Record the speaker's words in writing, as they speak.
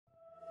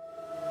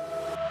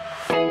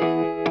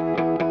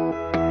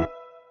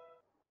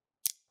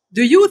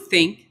Do you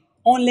think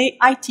only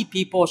IT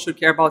people should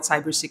care about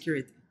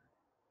cybersecurity?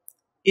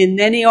 In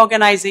any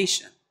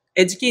organization,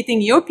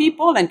 educating your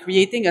people and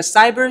creating a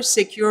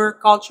cyber-secure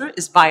culture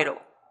is vital.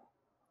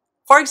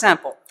 For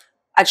example,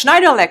 at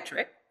Schneider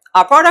Electric,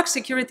 our product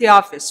security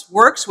office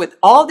works with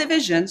all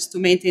divisions to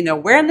maintain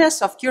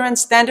awareness of current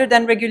standards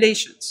and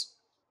regulations.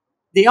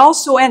 They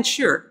also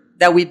ensure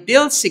that we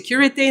build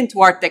security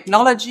into our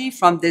technology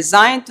from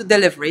design to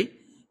delivery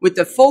with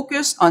a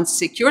focus on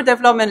secure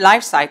development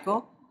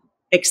lifecycle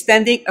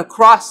extending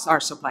across our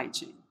supply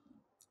chain.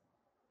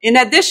 In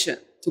addition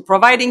to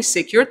providing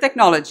secure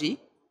technology,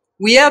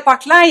 we help our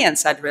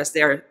clients address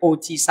their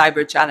OT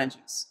cyber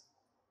challenges.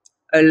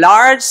 A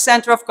large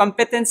center of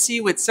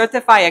competency with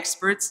certified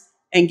experts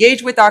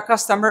engage with our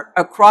customer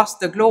across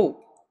the globe.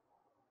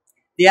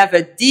 They have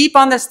a deep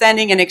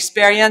understanding and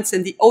experience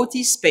in the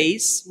OT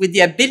space with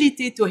the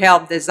ability to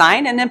help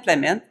design and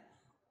implement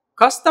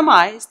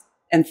customized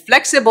and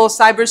flexible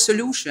cyber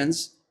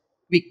solutions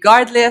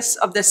regardless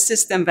of the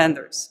system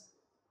vendors.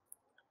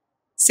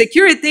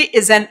 Security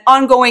is an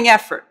ongoing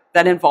effort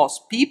that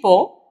involves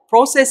people,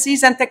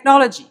 processes, and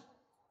technology.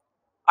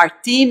 Our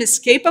team is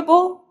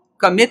capable,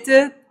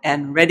 committed,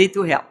 and ready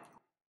to help.